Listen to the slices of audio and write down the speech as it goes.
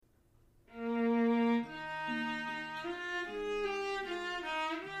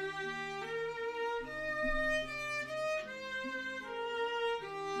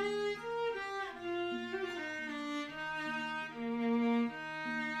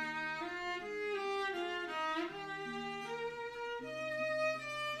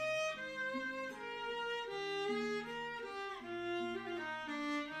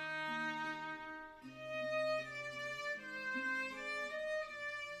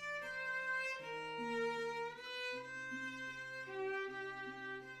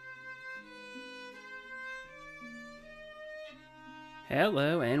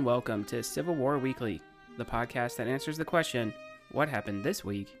Hello and welcome to Civil War Weekly, the podcast that answers the question, what happened this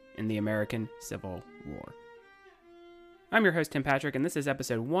week in the American Civil War? I'm your host Tim Patrick, and this is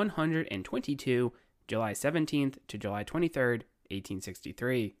episode 122, July 17th to July 23rd,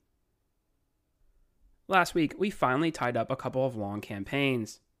 1863. Last week, we finally tied up a couple of long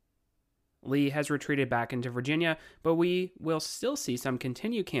campaigns. Lee has retreated back into Virginia, but we will still see some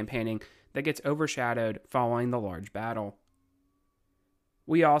continued campaigning that gets overshadowed following the large battle.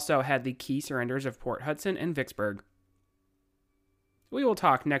 We also had the key surrenders of Port Hudson and Vicksburg. We will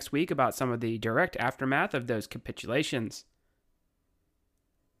talk next week about some of the direct aftermath of those capitulations.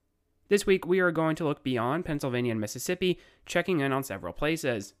 This week, we are going to look beyond Pennsylvania and Mississippi, checking in on several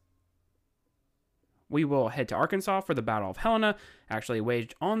places. We will head to Arkansas for the Battle of Helena, actually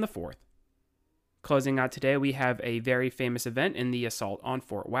waged on the 4th. Closing out today, we have a very famous event in the assault on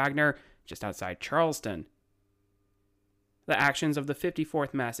Fort Wagner, just outside Charleston. The actions of the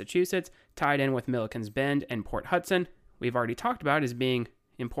 54th Massachusetts, tied in with Milliken's Bend and Port Hudson, we've already talked about as being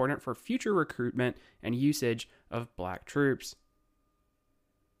important for future recruitment and usage of black troops.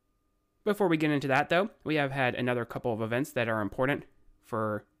 Before we get into that, though, we have had another couple of events that are important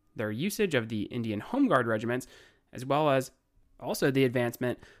for their usage of the Indian Home Guard regiments, as well as also the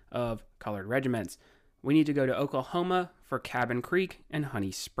advancement of colored regiments. We need to go to Oklahoma for Cabin Creek and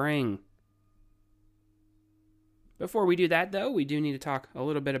Honey Spring. Before we do that, though, we do need to talk a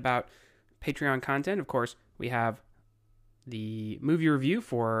little bit about Patreon content. Of course, we have the movie review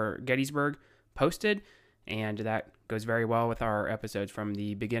for Gettysburg posted, and that goes very well with our episodes from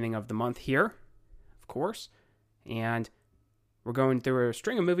the beginning of the month here, of course. And we're going through a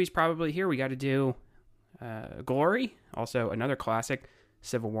string of movies probably here. We got to do Glory, also another classic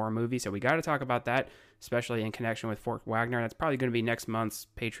Civil War movie, so we got to talk about that, especially in connection with Fort Wagner. That's probably going to be next month's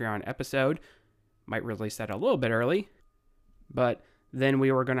Patreon episode. Might release that a little bit early, but then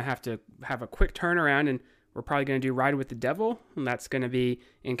we were going to have a quick turnaround, and we're probably going to do Ride with the Devil, and that's going to be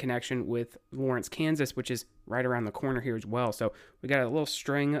in connection with Lawrence, Kansas, which is right around the corner here as well. So we got a little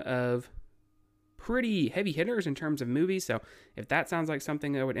string of pretty heavy hitters in terms of movies, so if that sounds like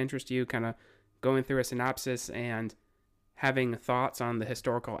something that would interest you, kind of going through a synopsis and having thoughts on the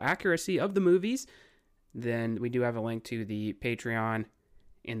historical accuracy of the movies, then we do have a link to the Patreon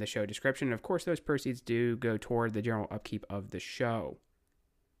in the show description. And of course, those proceeds do go toward the general upkeep of the show.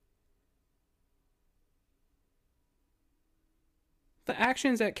 The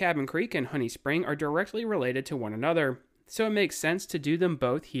actions at Cabin Creek and Honey Spring are directly related to one another, so it makes sense to do them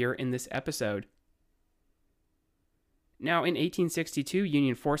both here in this episode. Now, in 1862,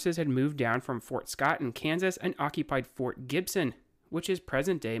 Union forces had moved down from Fort Scott in Kansas and occupied Fort Gibson, which is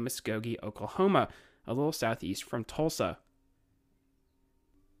present-day Muskogee, Oklahoma, a little southeast from Tulsa.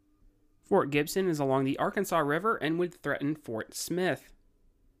 Fort Gibson is along the Arkansas River and would threaten Fort Smith.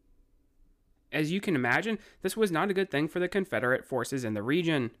 As you can imagine, this was not a good thing for the Confederate forces in the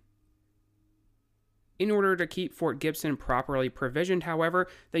region. In order to keep Fort Gibson properly provisioned, however,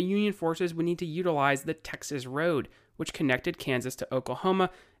 the Union forces would need to utilize the Texas Road, which connected Kansas to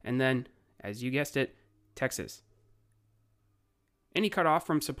Oklahoma, and then, as you guessed it, Texas. Any cutoff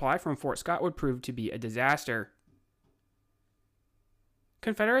from supply from Fort Scott would prove to be a disaster.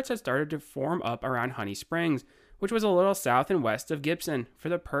 Confederates had started to form up around Honey Springs, which was a little south and west of Gibson, for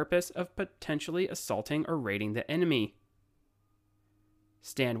the purpose of potentially assaulting or raiding the enemy.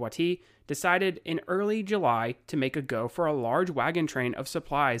 Stand Watie decided in early July to make a go for a large wagon train of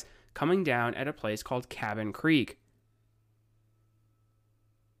supplies coming down at a place called Cabin Creek.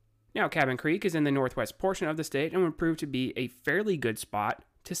 Now, Cabin Creek is in the northwest portion of the state and would prove to be a fairly good spot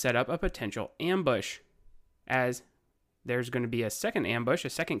to set up a potential ambush, as there's going to be a second ambush, a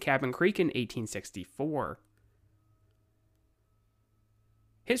second Cabin Creek in 1864.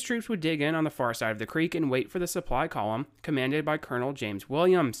 His troops would dig in on the far side of the creek and wait for the supply column, commanded by Colonel James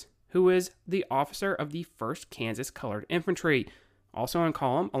Williams, who is the officer of the 1st Kansas Colored Infantry, also in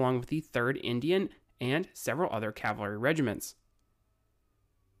column along with the 3rd Indian and several other cavalry regiments.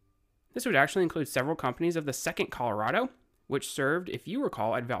 This would actually include several companies of the 2nd Colorado, which served, if you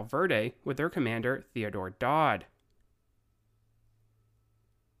recall, at Valverde with their commander Theodore Dodd.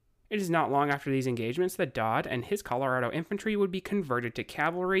 It is not long after these engagements that Dodd and his Colorado infantry would be converted to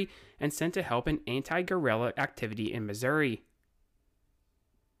cavalry and sent to help in anti-guerrilla activity in Missouri.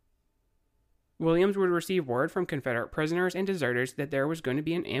 Williams would receive word from Confederate prisoners and deserters that there was going to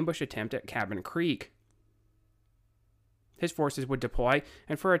be an ambush attempt at Cabin Creek. His forces would deploy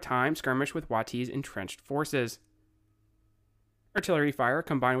and for a time skirmish with Watie's entrenched forces. Artillery fire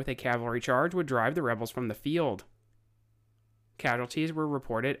combined with a cavalry charge would drive the rebels from the field. Casualties were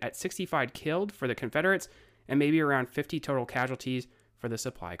reported at 65 killed for the Confederates and maybe around 50 total casualties for the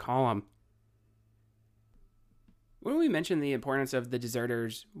supply column. When we mention the importance of the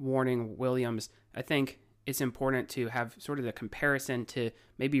deserters warning Williams, I think it's important to have sort of the comparison to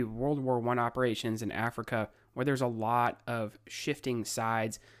maybe World War I operations in Africa, where there's a lot of shifting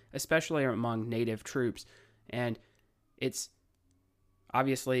sides, especially among native troops. And it's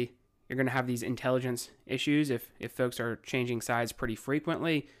obviously you're going to have these intelligence issues. If folks are changing sides pretty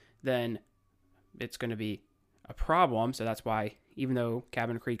frequently, then it's going to be a problem. So that's why, even though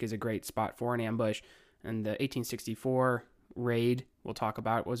Cabin Creek is a great spot for an ambush, and the 1864 raid we'll talk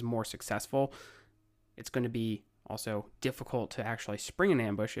about was more successful, it's going to be also difficult to actually spring an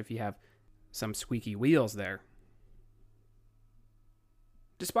ambush if you have some squeaky wheels there.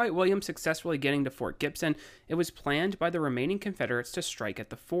 Despite Williams successfully getting to Fort Gibson, it was planned by the remaining Confederates to strike at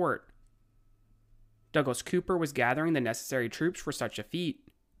the fort. Douglas Cooper was gathering the necessary troops for such a feat.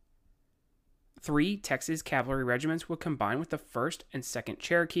 3 Texas cavalry regiments would combine with the 1st and 2nd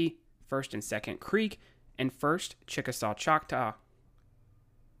Cherokee, 1st and 2nd Creek, and 1st Chickasaw Choctaw.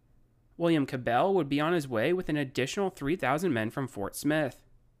 William Cabell would be on his way with an additional 3,000 men from Fort Smith.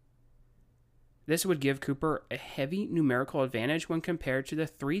 This would give Cooper a heavy numerical advantage when compared to the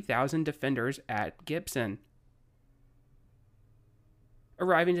 3,000 defenders at Gibson.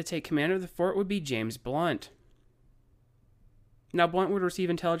 Arriving to take command of the fort would be James Blunt. Now, Blunt would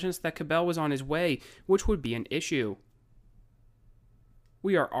receive intelligence that Cabell was on his way, which would be an issue.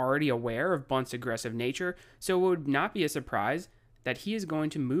 We are already aware of Blunt's aggressive nature, so it would not be a surprise that he is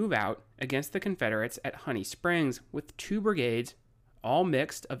going to move out against the Confederates at Honey Springs with 2 brigades, all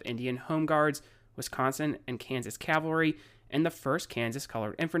mixed of Indian Home Guards, Wisconsin and Kansas Cavalry, and the 1st Kansas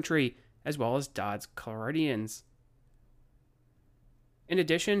Colored Infantry, as well as Dodd's Coloradians. In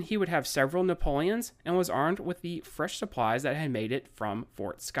addition, he would have several Napoleons and was armed with the fresh supplies that had made it from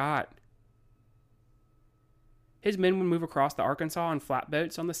Fort Scott. His men would move across the Arkansas on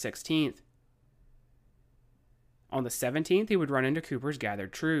flatboats on the 16th. On the 17th, he would run into Cooper's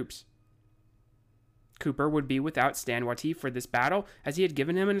gathered troops. Cooper would be without Stanwati for this battle, as he had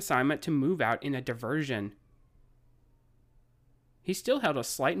given him an assignment to move out in a diversion. He still held a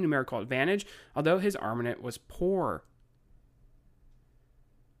slight numerical advantage, although his armament was poor.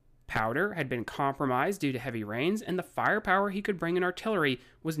 Powder had been compromised due to heavy rains, and the firepower he could bring in artillery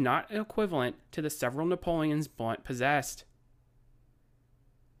was not equivalent to the several Napoleons Blunt possessed.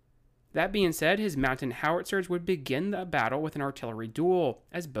 That being said, his mountain howitzers would begin the battle with an artillery duel,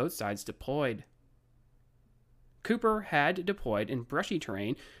 as both sides deployed. Cooper had deployed in brushy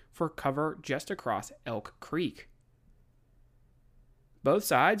terrain for cover just across Elk Creek. Both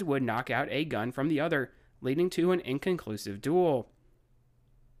sides would knock out a gun from the other, leading to an inconclusive duel.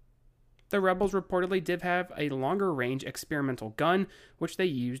 The rebels reportedly did have a longer-range experimental gun, which they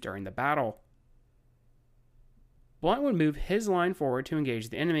used during the battle. Blunt would move his line forward to engage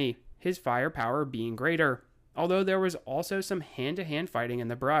the enemy, his firepower being greater, although there was also some hand-to-hand fighting in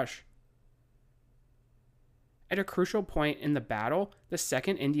the brush. At a crucial point in the battle, the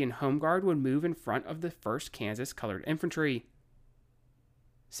 2nd Indian Home Guard would move in front of the 1st Kansas Colored Infantry.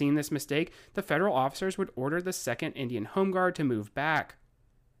 Seeing this mistake, the Federal officers would order the 2nd Indian Home Guard to move back.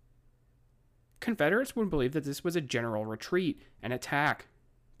 Confederates would believe that this was a general retreat and attack,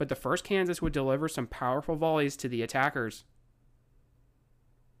 but the 1st Kansas would deliver some powerful volleys to the attackers.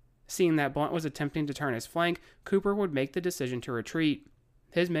 Seeing that Blunt was attempting to turn his flank, Cooper would make the decision to retreat,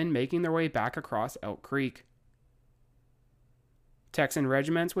 his men making their way back across Elk Creek. Texan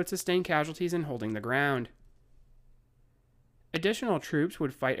regiments would sustain casualties in holding the ground. Additional troops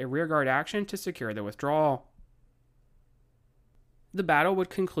would fight a rearguard action to secure the withdrawal. The battle would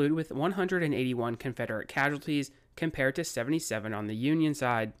conclude with 181 Confederate casualties compared to 77 on the Union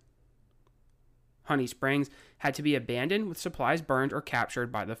side. Honey Springs had to be abandoned with supplies burned or captured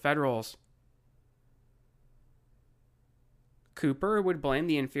by the Federals. Cooper would blame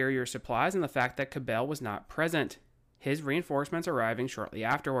the inferior supplies on the fact that Cabell was not present, his reinforcements arriving shortly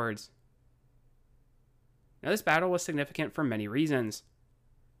afterwards. Now, this battle was significant for many reasons.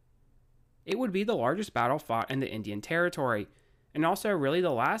 It would be the largest battle fought in the Indian Territory, and also really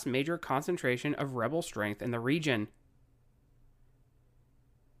the last major concentration of rebel strength in the region.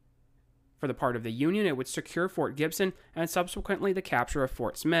 For the part of the Union, it would secure Fort Gibson and subsequently the capture of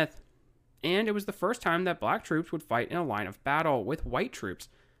Fort Smith, and it was the first time that black troops would fight in a line of battle, with white troops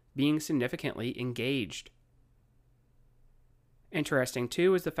being significantly engaged. Interesting,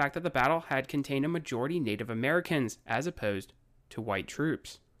 too, is the fact that the battle had contained a majority Native Americans, as opposed to white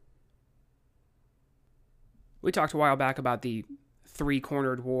troops. We talked a while back about the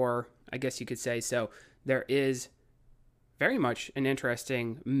three-cornered war, I guess you could say, so there is very much an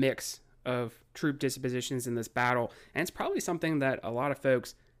interesting mix of troop dispositions in this battle, and it's probably something that a lot of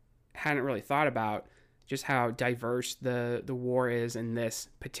folks hadn't really thought about, just how diverse the war is in this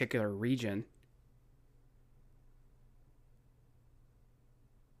particular region.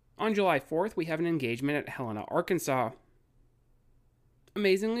 On July 4th, we have an engagement at Helena, Arkansas.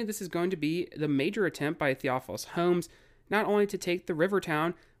 Amazingly, this is going to be the major attempt by Theophilus Holmes, not only to take the river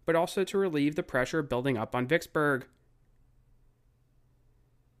town, but also to relieve the pressure building up on Vicksburg.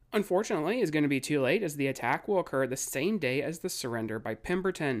 Unfortunately, it's going to be too late, as the attack will occur the same day as the surrender by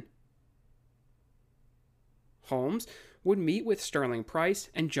Pemberton. Holmes would meet with Sterling Price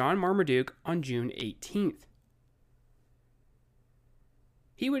and John Marmaduke on June 18th.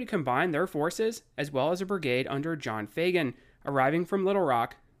 He would combine their forces, as well as a brigade under John Fagan, arriving from Little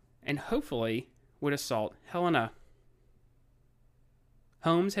Rock, and hopefully would assault Helena.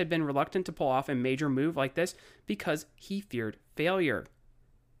 Holmes had been reluctant to pull off a major move like this because he feared failure.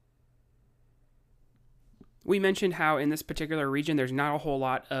 We mentioned how in this particular region there's not a whole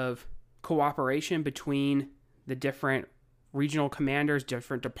lot of cooperation between the different regional commanders,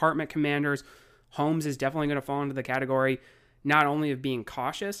 different department commanders. Holmes is definitely going to fall into the category not only of being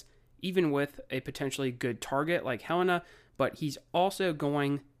cautious, even with a potentially good target like Helena, but he's also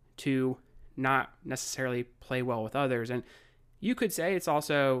going to not necessarily play well with others. And you could say it's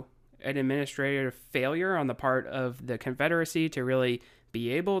also an administrative failure on the part of the Confederacy to really be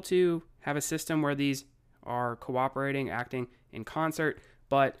able to have a system where these are cooperating, acting in concert,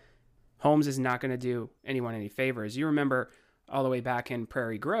 but Holmes is not going to do anyone any favors. You remember all the way back in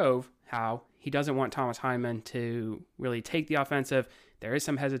Prairie Grove how he doesn't want Thomas Hindman to really take the offensive. There is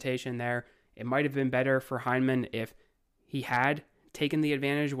some hesitation there. It might have been better for Hindman if he had taken the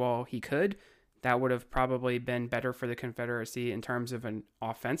advantage while he could. That would have probably been better for the Confederacy in terms of an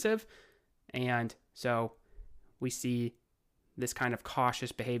offensive. And so we see this kind of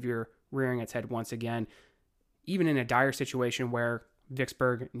cautious behavior rearing its head once again, even in a dire situation where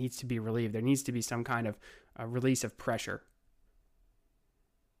Vicksburg needs to be relieved. There needs to be some kind of release of pressure.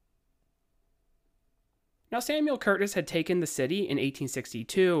 Now, Samuel Curtis had taken the city in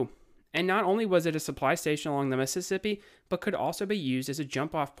 1862, and not only was it a supply station along the Mississippi, but could also be used as a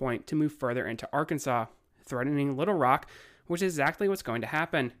jump-off point to move further into Arkansas, threatening Little Rock, which is exactly what's going to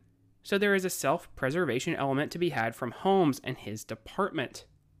happen. So there is a self-preservation element to be had from Holmes and his department.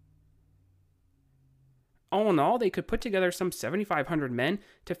 All in all, they could put together some 7,500 men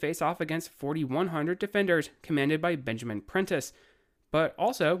to face off against 4,100 defenders commanded by Benjamin Prentiss, but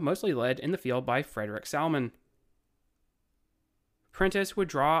also mostly led in the field by Frederick Salmon. Prentiss would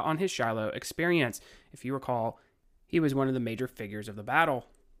draw on his Shiloh experience. If you recall, he was one of the major figures of the battle.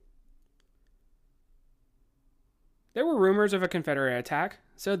 There were rumors of a Confederate attack,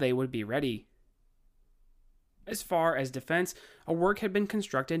 so they would be ready. As far as defense, a work had been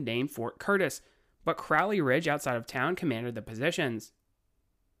constructed named Fort Curtis, but Crowley Ridge outside of town commanded the positions.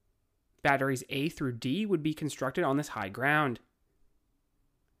 Batteries A through D would be constructed on this high ground.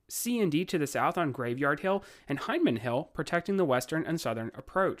 C and D to the south on Graveyard Hill and Hindman Hill protecting the western and southern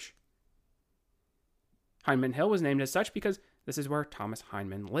approach. Hindman Hill was named as such because this is where Thomas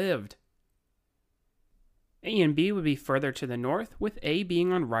Hindman lived. A and B would be further to the north, with A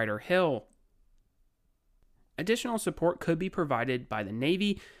being on Ryder Hill. Additional support could be provided by the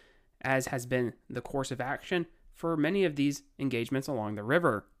Navy, as has been the course of action for many of these engagements along the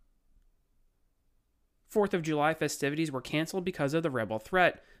river. 4th of July festivities were canceled because of the rebel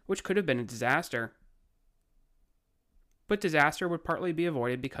threat, which could have been a disaster. But disaster would partly be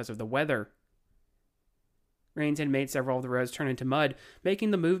avoided because of the weather. Rains had made several of the roads turn into mud,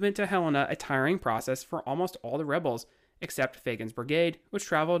 making the movement to Helena a tiring process for almost all the rebels, except Fagan's brigade, which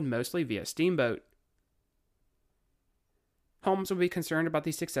traveled mostly via steamboat. Holmes would be concerned about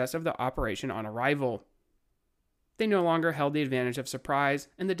the success of the operation on arrival. They no longer held the advantage of surprise,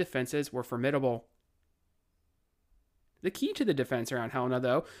 and the defenses were formidable. The key to the defense around Helena,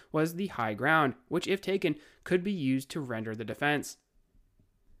 though, was the high ground, which, if taken, could be used to render the defense.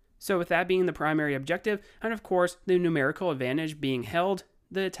 So with that being the primary objective, and of course the numerical advantage being held,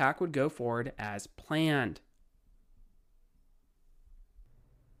 the attack would go forward as planned.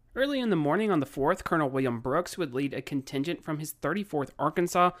 Early in the morning on the 4th, Colonel William Brooks would lead a contingent from his 34th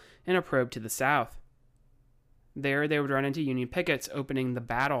Arkansas in a probe to the south. There they would run into Union pickets, opening the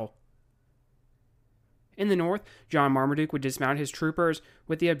battle. In the north, John Marmaduke would dismount his troopers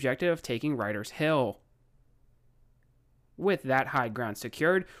with the objective of taking Ryder's Hill. With that high ground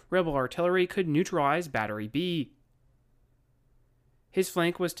secured, rebel artillery could neutralize Battery B. His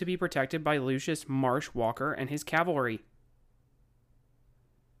flank was to be protected by Lucius Marsh Walker and his cavalry.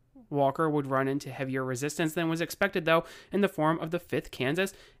 Walker would run into heavier resistance than was expected, though, in the form of the 5th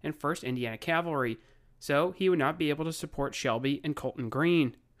Kansas and 1st Indiana Cavalry, so he would not be able to support Shelby and Colton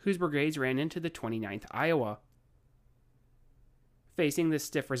Green, whose brigades ran into the 29th Iowa. Facing this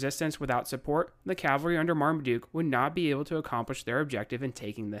stiff resistance without support, the cavalry under Marmaduke would not be able to accomplish their objective in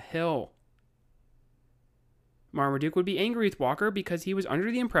taking the hill. Marmaduke would be angry with Walker because he was under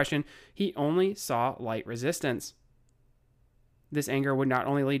the impression he only saw light resistance. This anger would not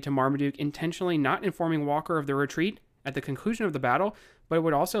only lead to Marmaduke intentionally not informing Walker of the retreat at the conclusion of the battle, but it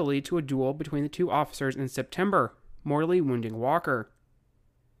would also lead to a duel between the two officers in September, mortally wounding Walker.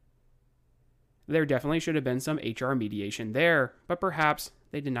 There definitely should have been some HR mediation there, but perhaps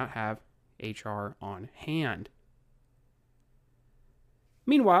they did not have HR on hand.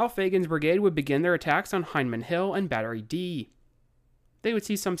 Meanwhile, Fagan's brigade would begin their attacks on Hindman Hill and Battery D. They would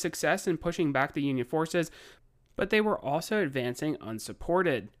see some success in pushing back the Union forces, but they were also advancing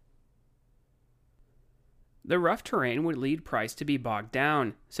unsupported. The rough terrain would lead Price to be bogged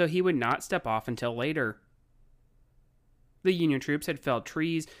down, so he would not step off until later. The Union troops had felled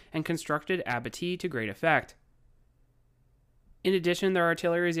trees and constructed abattis to great effect. In addition, their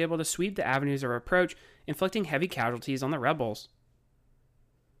artillery was able to sweep the avenues of approach, inflicting heavy casualties on the rebels.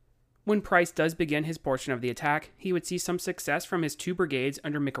 When Price does begin his portion of the attack, he would see some success from his 2 brigades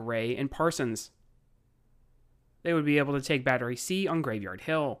under McRae and Parsons. They would be able to take Battery C on Graveyard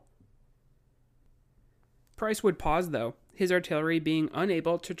Hill. Price would pause, though, his artillery being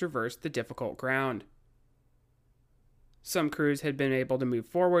unable to traverse the difficult ground. Some crews had been able to move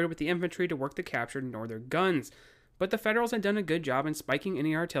forward with the infantry to work the captured Northern guns, but the Federals had done a good job in spiking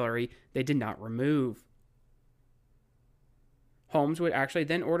any artillery they did not remove. Holmes would actually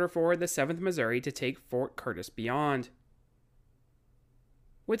then order forward the 7th Missouri to take Fort Curtis beyond.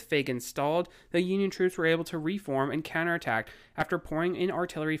 With Fagan stalled, the Union troops were able to reform and counterattack after pouring in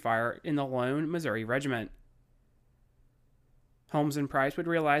artillery fire in the lone Missouri Regiment. Holmes and Price would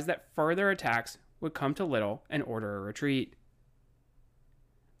realize that further attacks would come to little and order a retreat.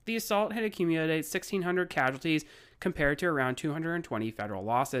 The assault had accumulated 1,600 casualties compared to around 220 Federal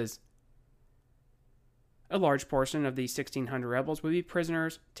losses. A large portion of the 1,600 rebels would be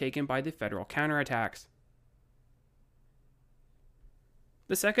prisoners taken by the Federal counterattacks.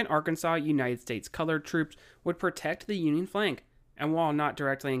 The 2nd Arkansas United States Colored Troops would protect the Union flank, and while not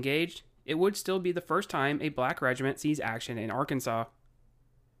directly engaged, it would still be the first time a black regiment sees action in Arkansas.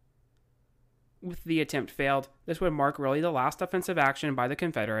 With the attempt failed, this would mark really the last offensive action by the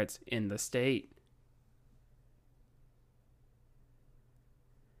Confederates in the state.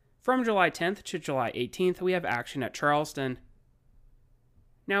 From July 10th to July 18th, we have action at Charleston.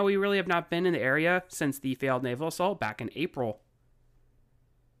 Now, we really have not been in the area since the failed naval assault back in April.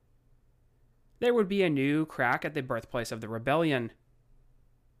 There would be a new crack at the birthplace of the rebellion.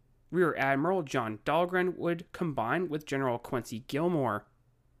 Rear Admiral John Dahlgren would combine with General Quincy Gilmore.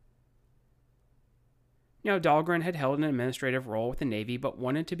 Now, Dahlgren had held an administrative role with the Navy but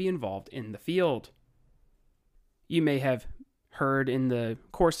wanted to be involved in the field. You may have heard in the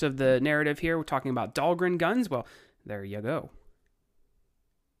course of the narrative here, we're talking about Dahlgren guns. Well, there you go.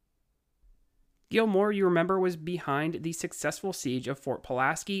 Gilmore, you remember, was behind the successful siege of Fort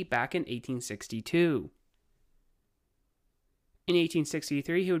Pulaski back in 1862. In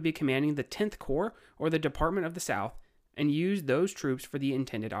 1863, he would be commanding the 10th Corps, or the Department of the South, and use those troops for the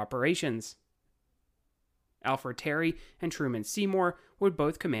intended operations. Alfred Terry and Truman Seymour would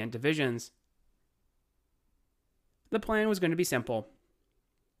both command divisions. The plan was going to be simple.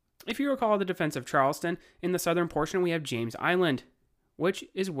 If you recall the defense of Charleston, in the southern portion we have James Island, which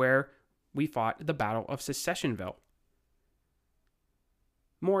is where we fought the Battle of Secessionville.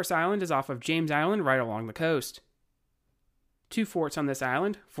 Morris Island is off of James Island right along the coast. 2 forts on this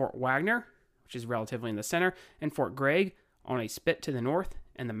island, Fort Wagner, which is relatively in the center, and Fort Gregg on a spit to the north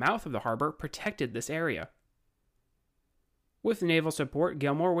and the mouth of the harbor protected this area. With naval support,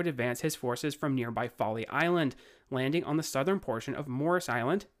 Gilmore would advance his forces from nearby Folly Island, landing on the southern portion of Morris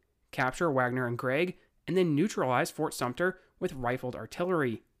Island, capture Wagner and Gregg, and then neutralize Fort Sumter with rifled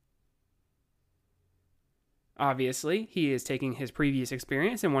artillery. Obviously, he is taking his previous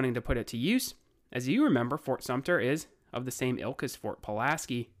experience and wanting to put it to use. As you remember, Fort Sumter is of the same ilk as Fort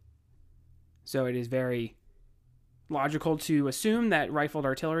Pulaski. So it is very logical to assume that rifled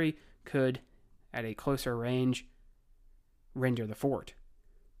artillery could, at a closer range, render the fort.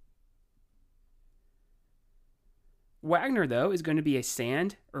 Wagner, though, is going to be a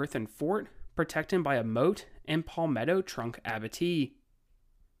sand, earthen fort protected by a moat and palmetto trunk abattis.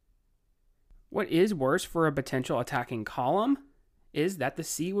 What is worse for a potential attacking column is that the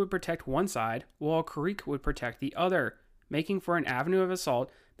sea would protect one side while a creek would protect the other, making for an avenue of assault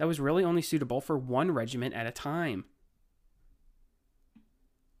that was really only suitable for one regiment at a time.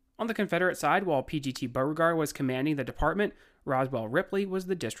 On the Confederate side, while P.G.T. Beauregard was commanding the department, Roswell Ripley was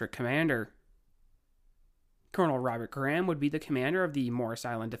the district commander. Colonel Robert Graham would be the commander of the Morris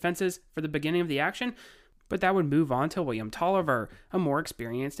Island defenses for the beginning of the action, but that would move on to William Tolliver, a more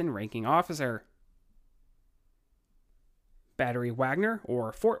experienced and ranking officer. Battery Wagner,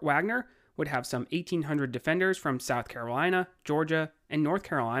 or Fort Wagner, would have some 1,800 defenders from South Carolina, Georgia, and North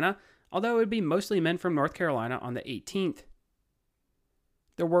Carolina, although it would be mostly men from North Carolina on the 18th.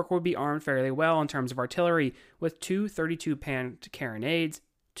 Their work would be armed fairly well in terms of artillery, with two 32-pound carronades,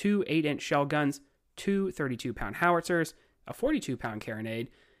 two 8-inch shell guns, two 32-pound howitzers, a 42-pound carronade,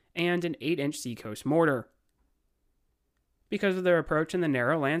 and an 8-inch seacoast mortar. Because of their approach in the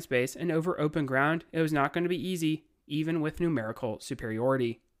narrow land space and over open ground, it was not going to be easy, even with numerical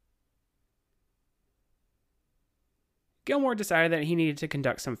superiority. Gilmore decided that he needed to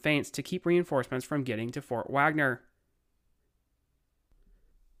conduct some feints to keep reinforcements from getting to Fort Wagner.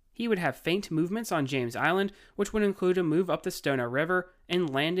 He would have feint movements on James Island, which would include a move up the Stono River and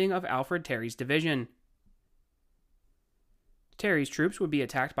landing of Alfred Terry's division. Terry's troops would be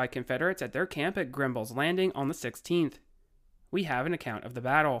attacked by Confederates at their camp at Grimble's Landing on the 16th. We have an account of the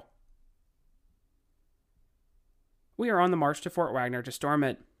battle. We are on the march to Fort Wagner to storm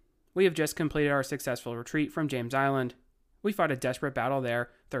it. We have just completed our successful retreat from James Island. We fought a desperate battle there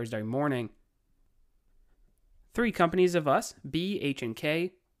Thursday morning. 3 companies of us, B, H, and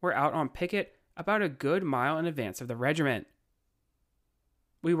K, were out on picket about a good mile in advance of the regiment.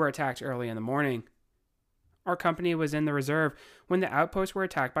 We were attacked early in the morning. Our company was in the reserve when the outposts were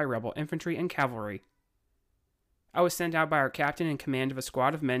attacked by rebel infantry and cavalry. I was sent out by our captain in command of a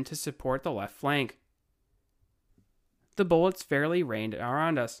squad of men to support the left flank. The bullets fairly rained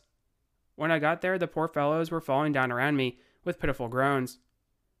around us. When I got there, the poor fellows were falling down around me with pitiful groans.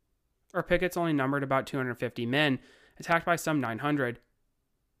 Our pickets only numbered about 250 men, attacked by some 900.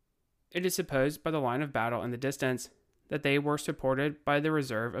 It is supposed by the line of battle in the distance that they were supported by the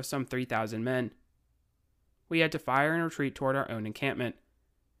reserve of some 3,000 men. We had to fire and retreat toward our own encampment.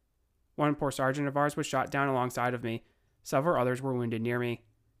 One poor sergeant of ours was shot down alongside of me. Several others were wounded near me.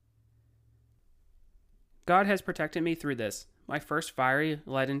 God has protected me through this, my first fiery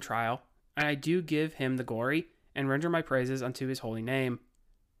leaden trial, and I do give him the glory and render my praises unto his holy name.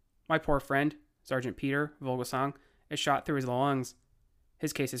 My poor friend, Sergeant Peter Vogelsang, is shot through his lungs.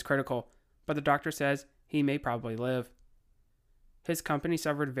 His case is critical, but the doctor says he may probably live. His company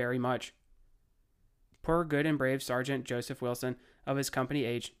suffered very much. Poor good and brave Sergeant Joseph Wilson of his company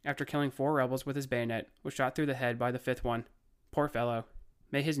H, after killing 4 rebels with his bayonet, was shot through the head by the 5th one. Poor fellow.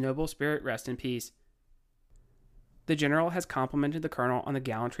 May his noble spirit rest in peace. The general has complimented the colonel on the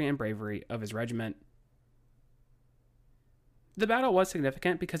gallantry and bravery of his regiment. The battle was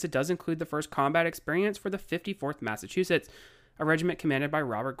significant because it does include the first combat experience for the 54th Massachusetts, a regiment commanded by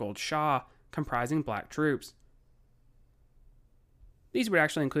Robert Gould Shaw, comprising black troops. These would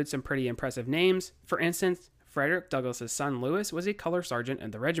actually include some pretty impressive names. For instance, Frederick Douglass's son Lewis was a color sergeant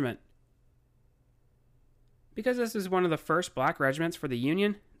in the regiment. Because this is one of the first black regiments for the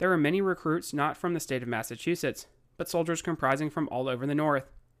Union, there were many recruits not from the state of Massachusetts, but soldiers comprising from all over the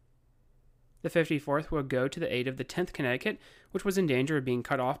North. The 54th would go to the aid of the 10th Connecticut, which was in danger of being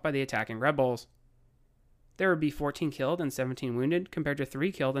cut off by the attacking rebels. There would be 14 killed and 17 wounded, compared to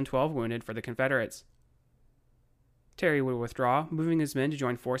 3 killed and 12 wounded for the Confederates. Terry would withdraw, moving his men to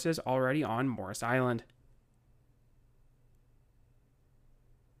join forces already on Morris Island.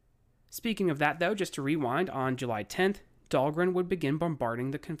 Speaking of that, though, just to rewind, on July 10th, Dahlgren would begin bombarding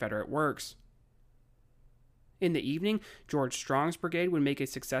the Confederate works. In the evening, George Strong's brigade would make a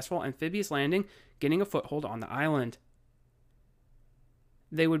successful amphibious landing, getting a foothold on the island.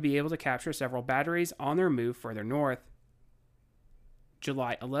 They would be able to capture several batteries on their move further north.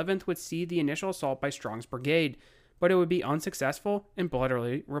 July 11th would see the initial assault by Strong's brigade, but it would be unsuccessful and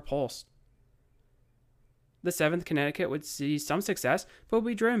bloodily repulsed. The 7th Connecticut would see some success, but would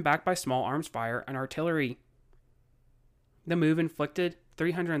be driven back by small arms fire and artillery. The move inflicted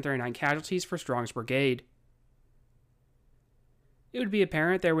 339 casualties for Strong's brigade. It would be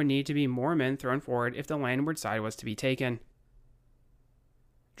apparent there would need to be more men thrown forward if the landward side was to be taken.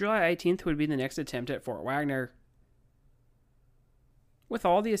 July 18th would be the next attempt at Fort Wagner. With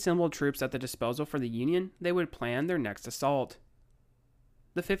all the assembled troops at the disposal for the Union, they would plan their next assault.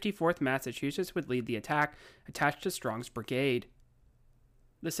 The 54th Massachusetts would lead the attack, attached to Strong's brigade.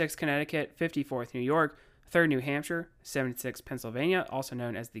 The 6th Connecticut, 54th New York, 3rd New Hampshire, 76th Pennsylvania, also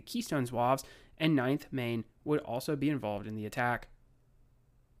known as the Keystone Zouaves, and 9th Maine would also be involved in the attack.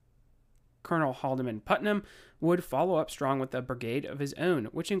 Colonel Haldeman Putnam would follow up strong with a brigade of his own,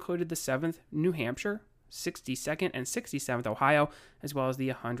 which included the 7th New Hampshire, 62nd and 67th Ohio, as well as the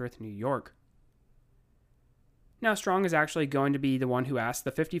 100th New York. Now, Strong is actually going to be the one who asks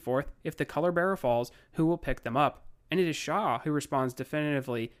the 54th if the color bearer falls, who will pick them up, and it is Shaw who responds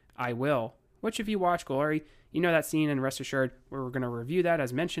definitively, "I will," which if you watch Glory, you know that scene, and rest assured, we're going to review that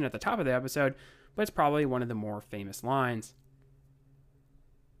as mentioned at the top of the episode, but it's probably one of the more famous lines.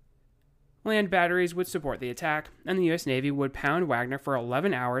 Land batteries would support the attack, and the U.S. Navy would pound Wagner for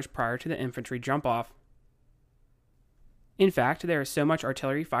 11 hours prior to the infantry jump-off. In fact, there is so much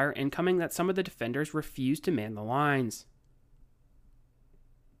artillery fire incoming that some of the defenders refused to man the lines.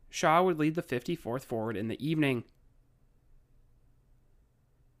 Shaw would lead the 54th forward in the evening.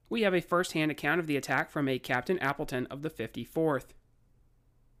 We have a first-hand account of the attack from a Captain Appleton of the 54th.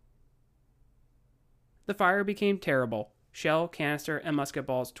 The fire became terrible. Shell, canister, and musket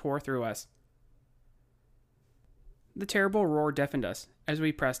balls tore through us. The terrible roar deafened us as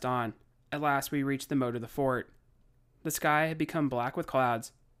we pressed on. At last we reached the moat of the fort. The sky had become black with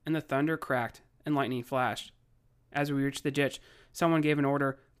clouds, and the thunder cracked and lightning flashed. As we reached the ditch, someone gave an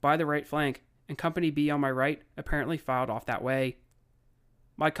order, "By the right flank," and Company B on my right apparently filed off that way.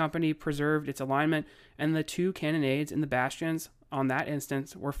 My company preserved its alignment, and the 2 cannonades in the bastions on that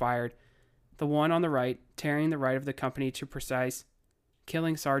instant were fired, the one on the right tearing the right of the company to pieces,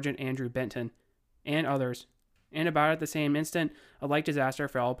 killing Sergeant Andrew Benton and others, and about at the same instant a like disaster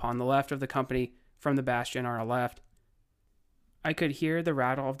fell upon the left of the company from the bastion on our left. I could hear the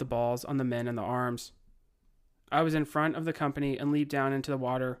rattle of the balls on the men and the arms. I was in front of the company and leaped down into the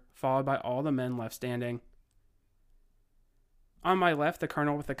water, followed by all the men left standing. On my left, the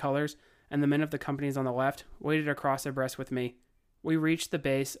colonel with the colors and the men of the companies on the left waded across abreast with me. We reached the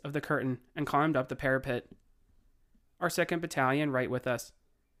base of the curtain and climbed up the parapet. Our 2nd Battalion right with us.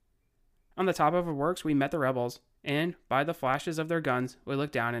 On the top of the works, we met the rebels, and, by the flashes of their guns, we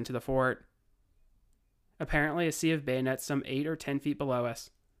looked down into the fort. Apparently a sea of bayonets some 8 or 10 feet below us.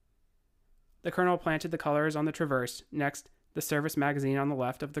 The colonel planted the colors on the traverse, next the service magazine on the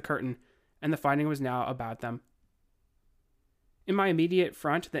left of the curtain, and the fighting was now about them. In my immediate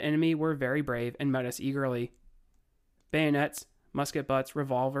front, the enemy were very brave and met us eagerly. Bayonets, musket butts,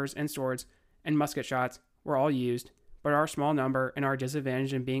 revolvers, and swords, and musket shots were all used, but our small number and our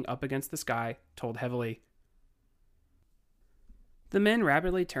disadvantage in being up against the sky told heavily. The men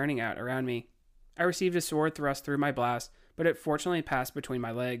rapidly turning out around me. I received a sword thrust through my blouse, but it fortunately passed between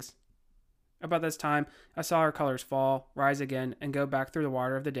my legs. About this time, I saw our colors fall, rise again, and go back through the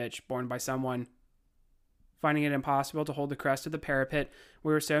water of the ditch borne by someone. Finding it impossible to hold the crest of the parapet,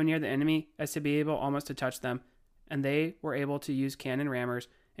 we were so near the enemy as to be able almost to touch them, and they were able to use cannon rammers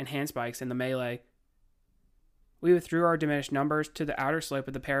and handspikes in the melee. We withdrew our diminished numbers to the outer slope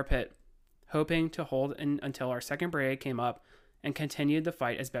of the parapet, hoping to hold in until our 2nd Brigade came up, and continued the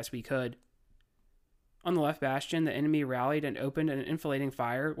fight as best we could. On the left bastion, the enemy rallied and opened an enfilading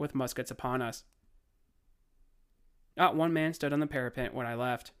fire with muskets upon us. Not one man stood on the parapet when I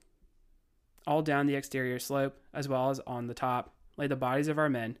left. All down the exterior slope, as well as on the top, lay the bodies of our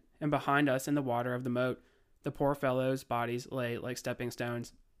men, and behind us in the water of the moat, the poor fellows' bodies lay like stepping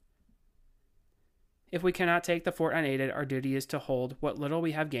stones. If we cannot take the fort unaided, our duty is to hold what little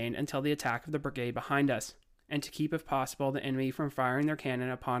we have gained until the attack of the brigade behind us, and to keep, if possible, the enemy from firing their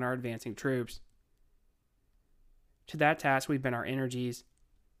cannon upon our advancing troops. To that task we bent our energies.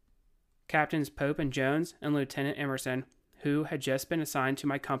 Captains Pope and Jones and Lieutenant Emerson, who had just been assigned to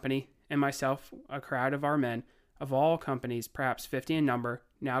my company, and myself, a crowd of our men, of all companies, perhaps 50 in number,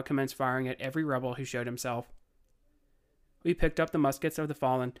 now commenced firing at every rebel who showed himself. We picked up the muskets of the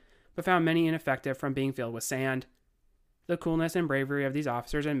fallen, but found many ineffective from being filled with sand. The coolness and bravery of these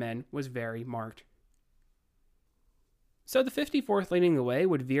officers and men was very marked. So the 54th leading the way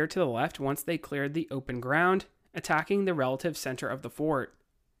would veer to the left once they cleared the open ground, attacking the relative center of the fort.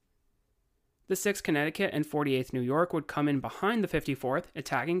 The 6th Connecticut and 48th New York would come in behind the 54th,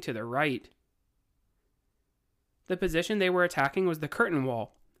 attacking to the right. The position they were attacking was the curtain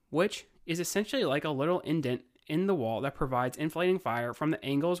wall, which is essentially like a little indent in the wall that provides inflating fire from the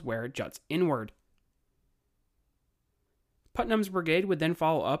angles where it juts inward. Putnam's brigade would then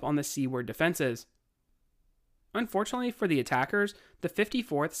follow up on the seaward defenses. Unfortunately for the attackers, the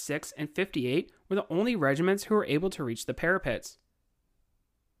 54th, 6th, and 58 were the only regiments who were able to reach the parapets.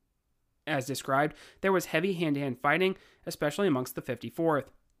 As described, there was heavy hand-to-hand fighting, especially amongst the 54th.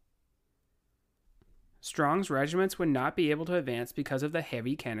 Strong's regiments would not be able to advance because of the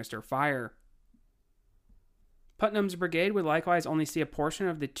heavy canister fire. Putnam's brigade would likewise only see a portion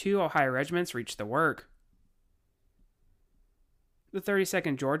of the 2 Ohio regiments reach the work. The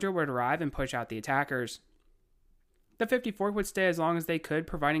 32nd Georgia would arrive and push out the attackers. The 54th would stay as long as they could,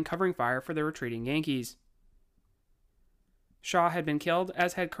 providing covering fire for the retreating Yankees. Shaw had been killed,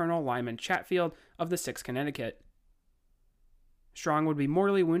 as had Colonel Lyman Chatfield of the 6th Connecticut. Strong would be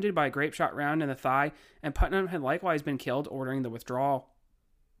mortally wounded by a grape shot round in the thigh, and Putnam had likewise been killed, ordering the withdrawal.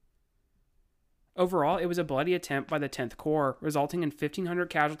 Overall, it was a bloody attempt by the 10th Corps, resulting in 1,500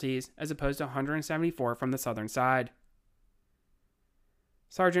 casualties as opposed to 174 from the southern side.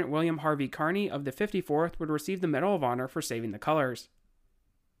 Sergeant William Harvey Kearny of the 54th would receive the Medal of Honor for saving the colors.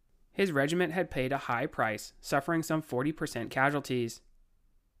 His regiment had paid a high price, suffering some 40% casualties.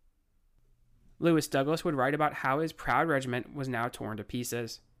 Lewis Douglas would write about how his proud regiment was now torn to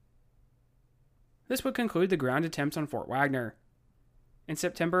pieces. This would conclude the ground attempts on Fort Wagner. In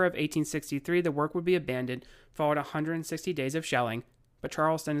September of 1863, the work would be abandoned, followed 160 days of shelling, but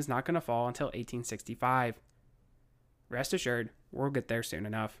Charleston is not going to fall until 1865. Rest assured, we'll get there soon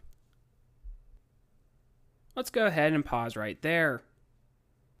enough. Let's go ahead and pause right there.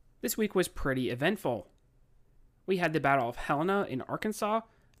 This week was pretty eventful. We had the Battle of Helena in Arkansas.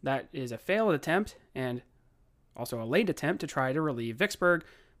 That is a failed attempt, and also a late attempt to try to relieve Vicksburg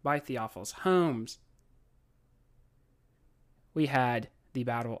by Theophilus Holmes. We had the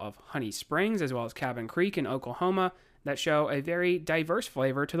Battle of Honey Springs as well as Cabin Creek in Oklahoma that show a very diverse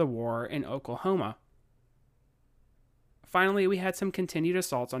flavor to the war in Oklahoma. Finally, we had some continued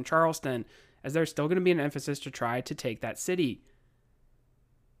assaults on Charleston, as there's still going to be an emphasis to try to take that city.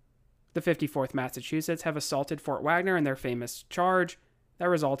 The 54th Massachusetts have assaulted Fort Wagner in their famous charge that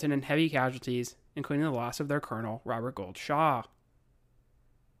resulted in heavy casualties, including the loss of their colonel, Robert Gould Shaw.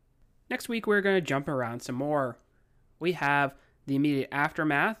 Next week, we're going to jump around some more. We have the immediate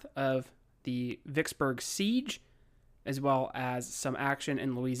aftermath of the Vicksburg siege, as well as some action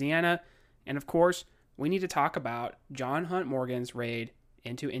in Louisiana, and of course, we need to talk about John Hunt Morgan's raid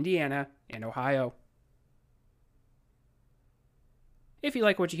into Indiana and Ohio. If you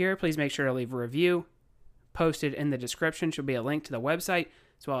like what you hear, please make sure to leave a review. Posted in the description should be a link to the website,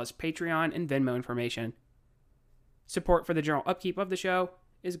 as well as Patreon and Venmo information. Support for the general upkeep of the show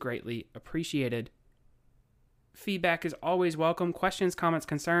is greatly appreciated. Feedback is always welcome. Questions, comments,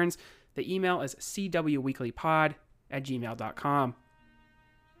 concerns. The email is cwweeklypod@gmail.com.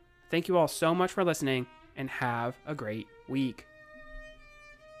 Thank you all so much for listening, and have a great week.